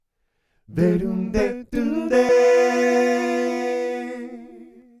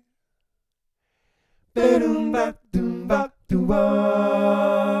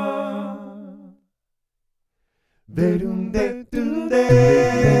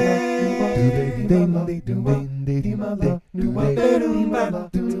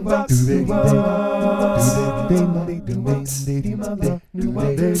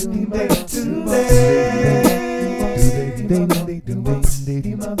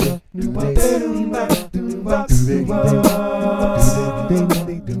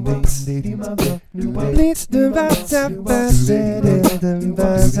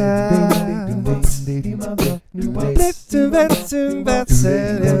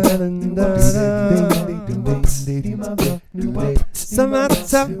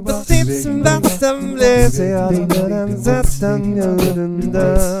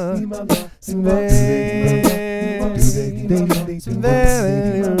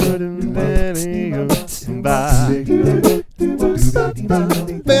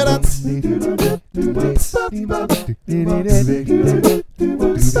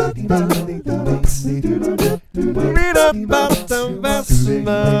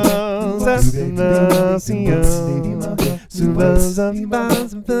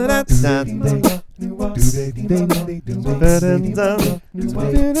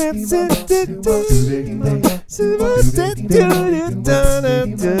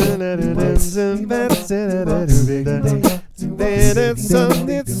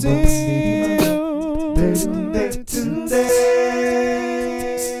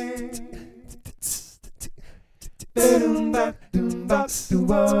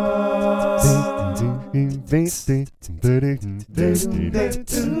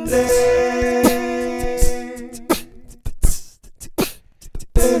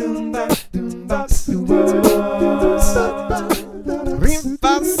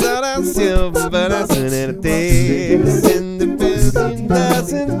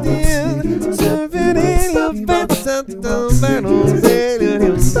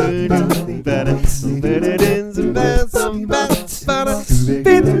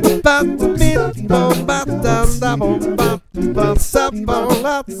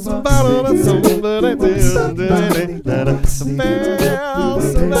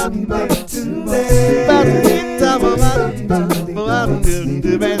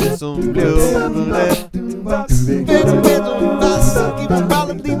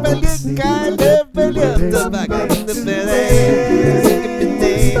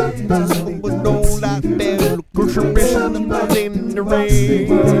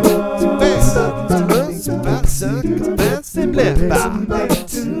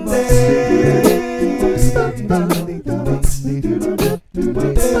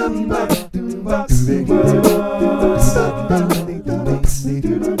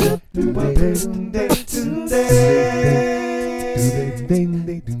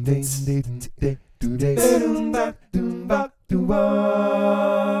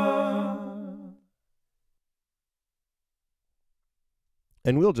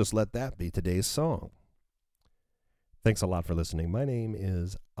And we'll just let that be today's song. Thanks a lot for listening. My name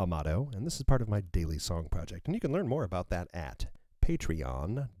is Amato, and this is part of my daily song project. And you can learn more about that at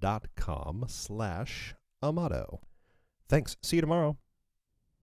patreon.com/Amato. Thanks. See you tomorrow.